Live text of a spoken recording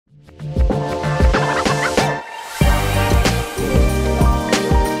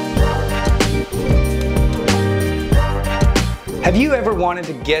Have you ever wanted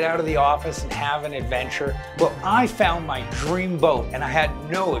to get out of the office and have an adventure? Well, I found my dream boat and I had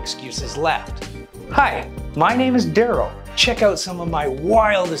no excuses left. Hi, my name is Daryl. Check out some of my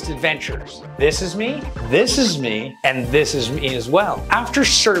wildest adventures. This is me, and this is me as well. After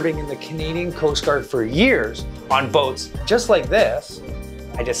serving in the Canadian Coast Guard for years on boats just like this,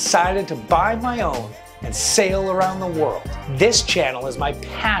 I decided to buy my own and sail around the world. This channel is my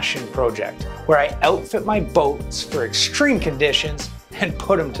passion project, where I outfit my boats for extreme conditions and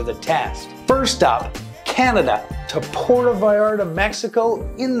put them to the test. First up, Canada to Puerto Vallarta,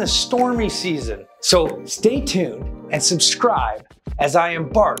 Mexico in the stormy season. So stay tuned and subscribe as I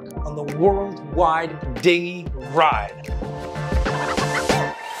embark on the worldwide dinghy ride.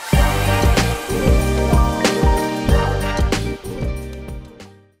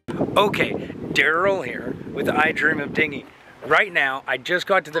 Okay, Daryl here with I Dream of Dinghy. Right now, I just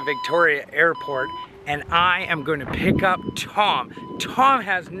got to the Victoria airport and I am going to pick up Tom. Tom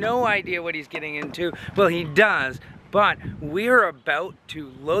has no idea what he's getting into. Well, he does, but we're about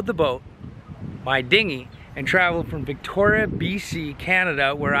to load the boat, my dinghy, and travel from Victoria, BC,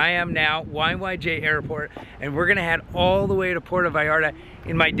 Canada, where I am now, YYJ Airport, and we're gonna head all the way to Puerto Vallarta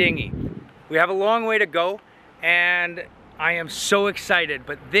in my dinghy. We have a long way to go, and I am so excited,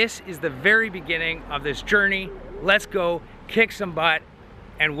 but this is the very beginning of this journey. Let's go, kick some butt,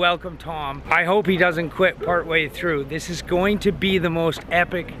 and welcome Tom. I hope he doesn't quit partway through. This is going to be the most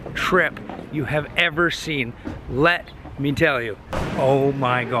epic trip you have ever seen. Let me tell you. Oh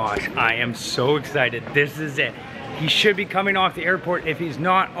my gosh, I am so excited. This is it. He should be coming off the airport if he's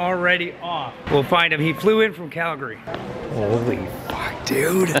not already off. We'll find him. He flew in from Calgary. Holy fuck,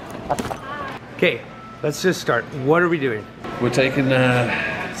 dude. Okay, let's just start. What are we doing? We're taking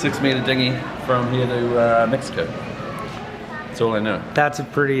a 6-meter dinghy from here to Mexico. That's all I know. That's a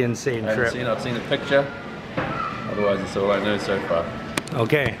pretty insane trip. I've seen a picture. Otherwise, that's all I know so far.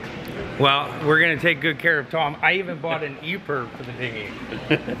 Okay. Well, we're gonna take good care of Tom. I even bought an Eper for the dinghy.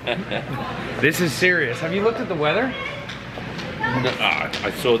 This is serious. Have you looked at the weather? No,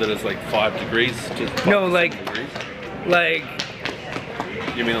 I saw that it's like 5 degrees. Just No, like,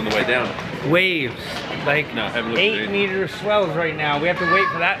 you mean on the way down? Waves. Like no, I haven't looked at 8-meter swells right now. We have to wait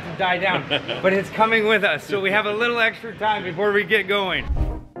for that to die down. But it's coming with us, so we have a little extra time before we get going.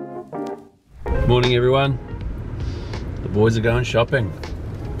 Morning, everyone. The boys are going shopping.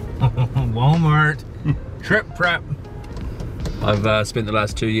 Walmart. Trip prep. I've spent the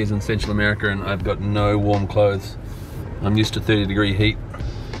last 2 years in Central America and I've got no warm clothes. I'm used to 30-degree heat,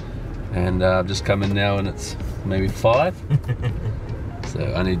 and I've just come in now and it's maybe 5.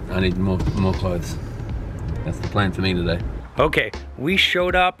 So I need more clothes. That's the plan for me today. Okay, we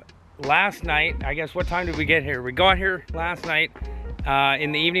showed up last night. I guess, what time did we get here? We got here last night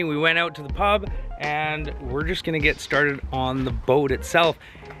in the evening. We went out to the pub and we're just gonna get started on the boat itself.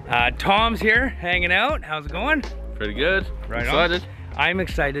 Tom's here hanging out. How's it going? Pretty good. Right excited. On. I'm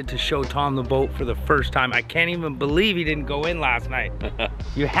excited to show Tom the boat for the first time. I can't even believe he didn't go in last night.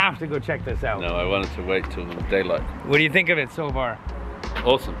 You have to go check this out. No, I wanted to wait till daylight. What do you think of it so far?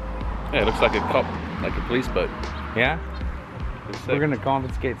 Awesome. Yeah, it looks like a cop, like a police boat. Yeah? We're gonna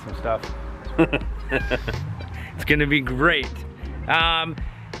confiscate some stuff. It's gonna be great.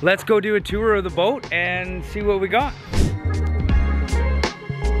 Let's go do a tour of the boat and see what we got.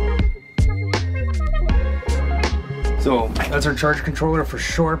 So that's our charge controller for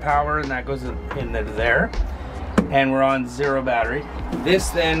shore power, and that goes in there. And we're on 0 battery. This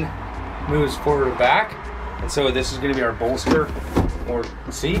then moves forward and back. And so this is gonna be our bolster or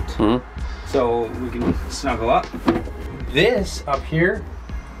seat. So we can snuggle up. This up here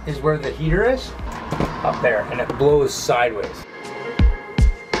is where the heater is, up there, and it blows sideways.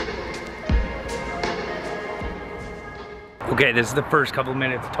 Okay, this is the first couple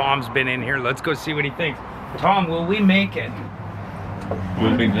minutes. Tom's been in here. Let's go see what he thinks. Tom, will we make it?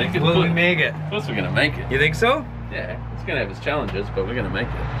 Will we make it? Will we make it? Of course we're gonna make it. You think so? Yeah, it's gonna have its challenges, but we're gonna make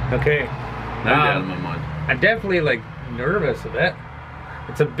it. Okay. No doubt in my mind. I'm definitely like nervous a bit.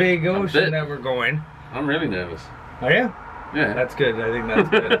 It's a big ocean that we're going. I'm really nervous. Are you? Yeah. That's good. I think that's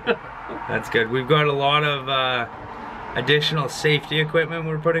good. That's good. We've got a lot of additional safety equipment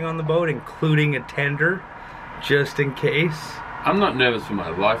we're putting on the boat, including a tender, just in case. I'm not nervous for my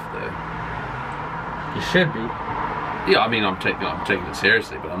life though. You should be. Yeah, I mean I'm taking it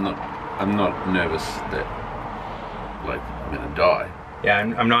seriously, but I'm not nervous that like I'm gonna die. Yeah,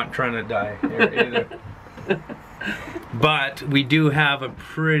 I'm not trying to die here either. But we do have a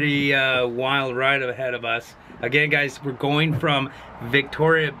pretty wild ride ahead of us. Again, guys, we're going from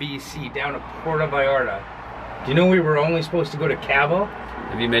Victoria, BC down to Puerto Vallarta. Do you know we were only supposed to go to Cabo?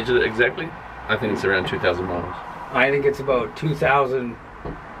 Have you measured it exactly? I think it's around 2,000 miles. I think it's about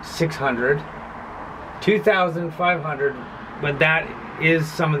 2,600, 2,500, but that is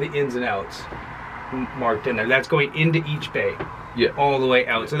some of the ins and outs marked in there. That's going into each bay. Yeah. All the way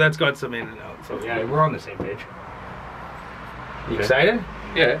out. So that's got some in and out. So yeah, we're on the same page. You excited?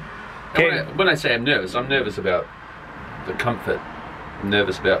 Yeah. Okay. When I say I'm nervous about the comfort. I'm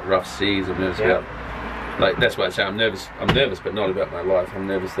nervous about rough seas. I'm nervous about, like, that's why I say I'm nervous. I'm nervous, but not about my life. I'm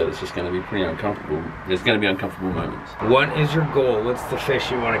nervous that it's just going to be pretty uncomfortable. There's going to be uncomfortable moments. What is your goal? What's the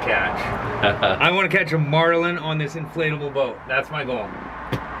fish you want to catch? I want to catch a marlin on this inflatable boat. That's my goal.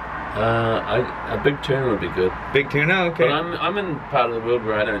 A big tuna would be good. Big tuna, okay. But I'm in part of the world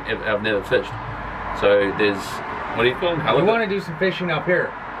where I've never fished. So there's, what do you call them? Halibut? You want to do some fishing up here?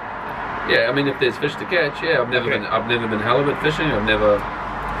 Yeah, I mean, if there's fish to catch, yeah. I've never been halibut fishing. I've never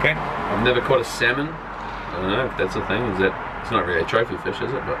caught a salmon. I don't know if that's a thing. It's not really a trophy fish,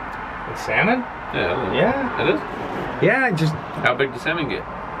 is it? But a salmon? Yeah, I don't know. Yeah, it is. Yeah, just how big does salmon get?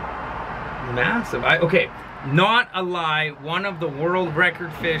 Massive. Not a lie. One of the world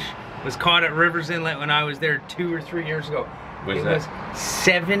record fish was caught at Rivers Inlet when I was there 2 or 3 years ago. Where's that? It was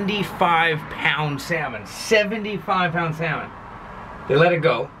 75-pound salmon. 75-pound salmon. They let it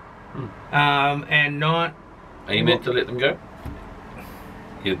go. And not. Are you meant to let them go?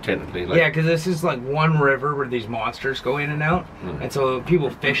 You're technically like. Yeah, because this is like one river where these monsters go in and out, and so people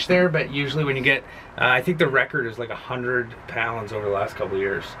fish there. But usually, when you get, I think the record is like 100 pounds over the last couple of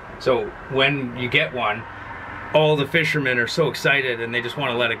years. So when you get one, all the fishermen are so excited and they just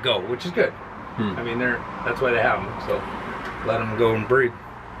want to let it go, which is good. I mean, that's why they have them. So let them go and breed.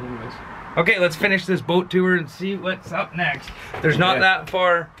 Anyways. Okay, let's finish this boat tour and see what's up next. There's not that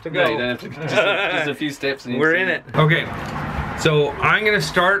far to go. No, you don't have to. Just a few steps. And we're in it. Okay, so I'm gonna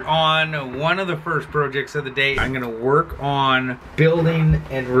start on one of the first projects of the day. I'm gonna work on building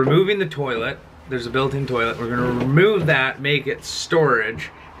and removing the toilet. There's a built-in toilet. We're gonna remove that, make it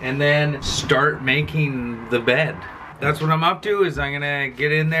storage, and then start making the bed. That's what I'm up to, is I'm gonna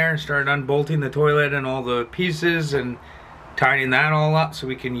get in there and start unbolting the toilet and all the pieces and tidying that all up so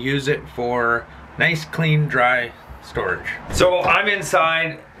we can use it for nice, clean, dry storage. So I'm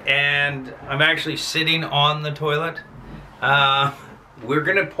inside and I'm actually sitting on the toilet. We're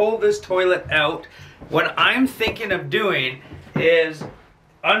gonna pull this toilet out. What I'm thinking of doing is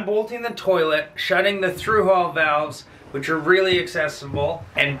unbolting the toilet, shutting the through-haul valves, which are really accessible,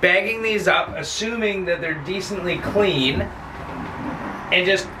 and bagging these up, assuming that they're decently clean, and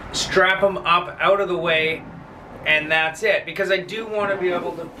just strap them up out of the way, and that's it. Because I do want to be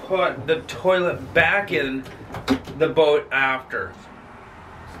able to put the toilet back in the boat after.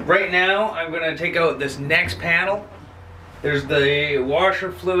 Right now, I'm going to take out this next panel. There's the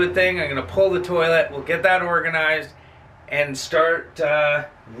washer fluid thing. I'm going to pull the toilet, we'll get that organized, and start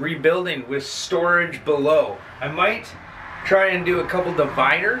rebuilding with storage below. I might try and do a couple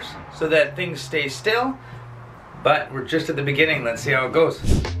dividers so that things stay still, but we're just at the beginning. Let's see how it goes.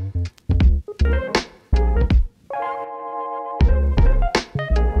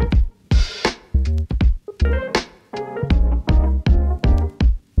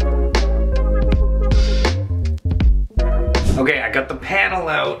 Okay, I got the panel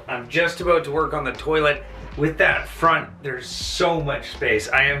out. I'm just about to work on the toilet. With that front, there's so much space.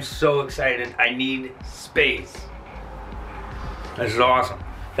 I am so excited. I need space. This is awesome.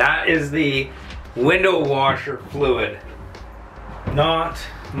 That is the window washer fluid. Not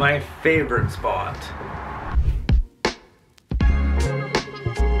my favorite spot.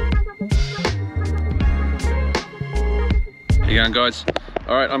 How you going, guys?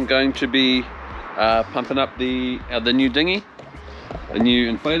 All right, I'm going to be pumping up the new dinghy, the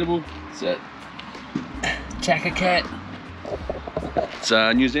new inflatable. It's that Chaka Cat. It's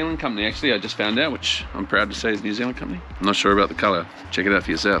a New Zealand company, actually. I just found out, which I'm proud to say is a New Zealand company. I'm not sure about the color. Check it out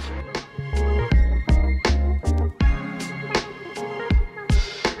for yourself.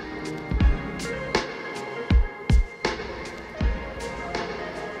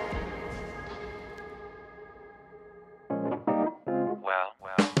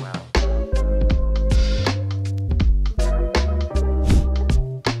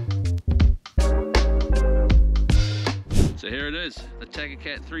 So here it is, the Chaka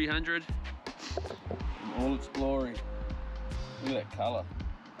Cat 300 in all its glory. Look at that colour.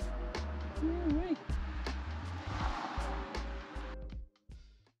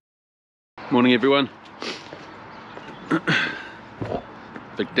 Morning, everyone.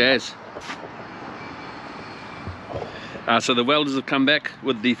 Big Daz. So the welders have come back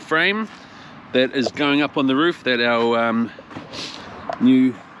with the frame that is going up on the roof that our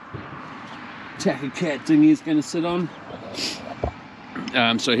new Chaka Cat dinghy is going to sit on.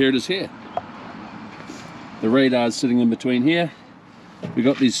 So here it is here. The radar's sitting in between here. We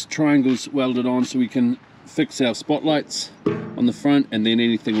got these triangles welded on so we can fix our spotlights on the front, and then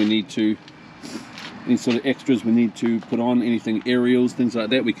anything we need to, any sort of extras we need to put on, anything aerials, things like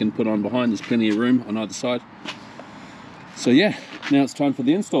that, we can put on behind. There's plenty of room on either side. So yeah, now it's time for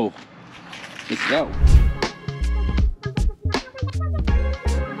the install. Let's go.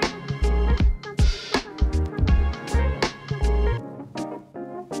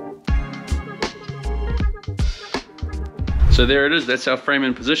 So there it is, that's our frame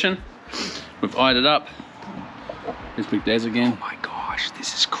in position. We've eyed it up. Here's Big Daz again. Oh my gosh,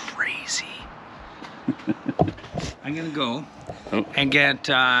 this is crazy. I'm gonna go and get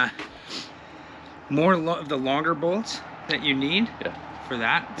more of the longer bolts that you need for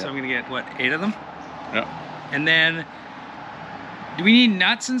that. So I'm gonna get, what, 8 of them? Yeah. And then, do we need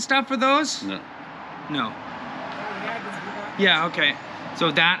nuts and stuff for those? No. No. Yeah, okay.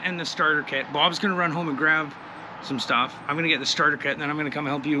 So that and the starter kit. Bob's gonna run home and grab some stuff. I'm gonna get the starter kit, and then I'm gonna come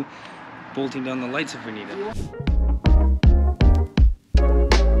help you bolting down the lights if we need it.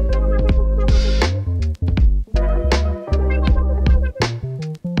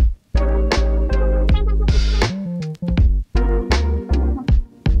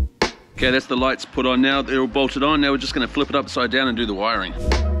 Okay, that's the lights put on now. They're all bolted on. Now we're just gonna flip it upside down and do the wiring.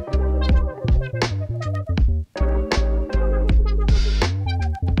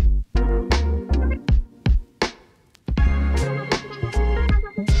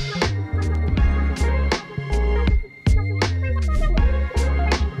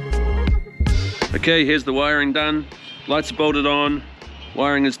 Okay, here's the wiring done. Lights are bolted on,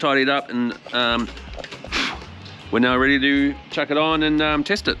 wiring is tidied up, and we're now ready to chuck it on and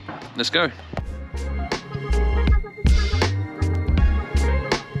test it. Let's go.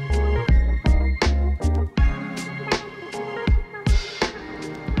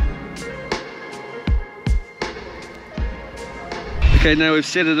 Okay, now we've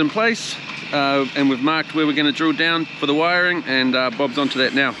set it in place and we've marked where we're going to drill down for the wiring, and Bob's onto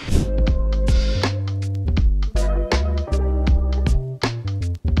that now.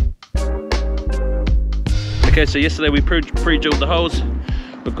 Okay, so yesterday we pre-drilled the holes.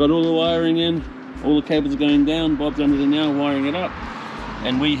 We've got all the wiring in, all the cables are going down, Bob's under there now wiring it up.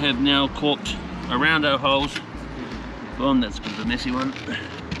 And we have now caulked around our holes. Boom, that's a bit of a messy one.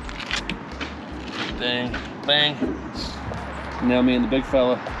 Bang, bang. Now me and the big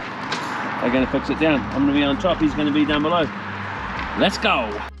fella are going to fix it down. I'm going to be on top, he's going to be down below. Let's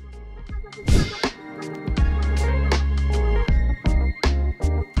go!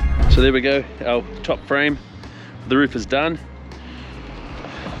 So there we go, our top frame. The roof is done.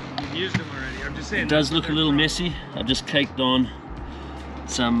 You've used them already, I'm just saying. It does look a little messy. I've just caked on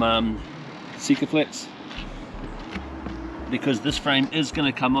some Sikaflex because this frame is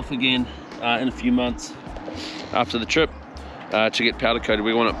going to come off again in a few months after the trip to get powder coated.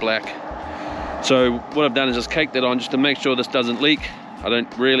 We want it black. So what I've done is just caked that on just to make sure this doesn't leak. I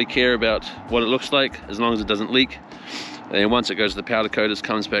don't really care about what it looks like as long as it doesn't leak. And once it goes to the powder coaters,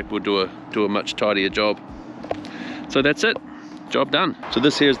 comes back, we'll do a much tidier job. So that's it, job done. So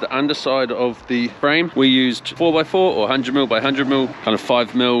this here is the underside of the frame. We used 4x4 or 100mm by 100mm, kind of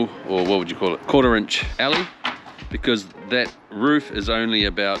 5mm, or what would you call it, 1/4 inch alley, because that roof is only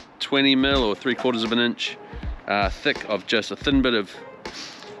about 20mm or 3/4 of an inch thick of just a thin bit of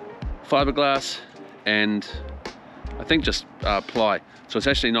fiberglass and I think just ply. So it's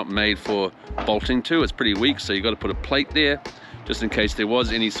actually not made for bolting to, it's pretty weak, so you've got to put a plate there just in case there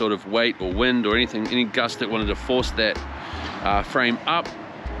was any sort of weight or wind or anything, any gust that wanted to force that frame up.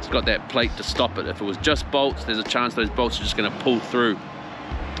 It's got that plate to stop it. If it was just bolts, there's a chance those bolts are just going to pull through.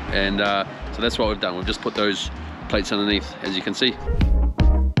 And so that's what we've done. We've just put those plates underneath, as you can see.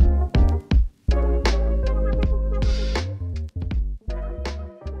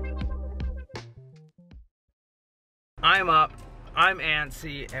 I'm up, I'm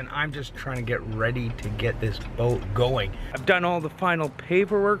antsy, and I'm just trying to get ready to get this boat going. I've done all the final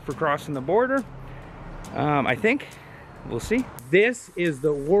paperwork for crossing the border. I think, we'll see. This is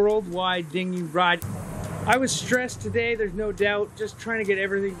the worldwide dinghy ride. I was stressed today, there's no doubt, just trying to get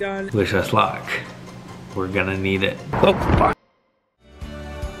everything done. Wish us luck. We're gonna need it. Oh, fuck.